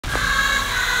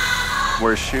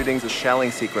We're shooting the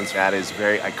shelling sequence that is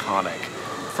very iconic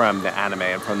from the anime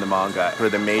and from the manga,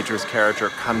 where the Major's character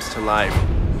comes to life.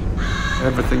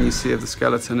 Everything you see of the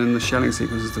skeleton in the shelling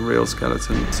sequence is the real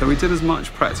skeleton. So we did as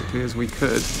much practically as we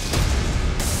could.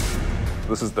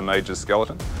 This is the Major's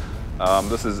skeleton.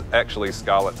 This is actually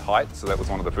Scarlett's height, so that was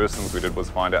one of the first things we did, was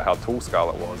find out how tall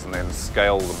Scarlett was and then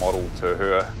scale the model to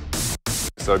her.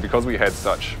 So because we had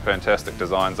such fantastic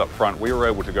designs up front, we were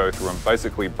able to go through and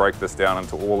basically break this down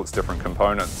into all its different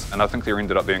components. And I think there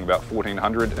ended up being about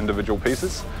 1,400 individual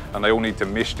pieces, and they all need to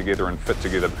mesh together and fit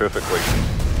together perfectly.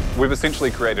 We've essentially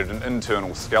created an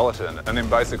internal skeleton and then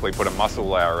basically put a muscle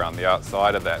layer around the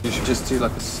outside of that. You should just do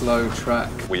like a slow track.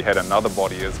 We had another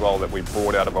body as well that we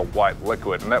brought out of a white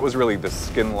liquid, and that was really the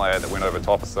skin layer that went over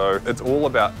top. So it's all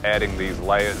about adding these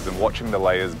layers and watching the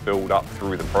layers build up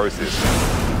through the process.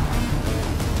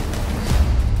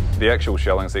 The actual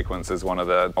shelling sequence is one of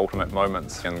the ultimate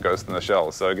moments in Ghost in the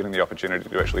Shell, so getting the opportunity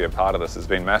to actually be a part of this has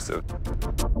been massive.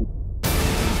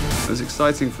 It was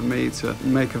exciting for me to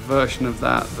make a version of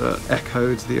that that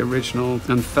echoed the original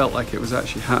and felt like it was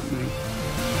actually happening.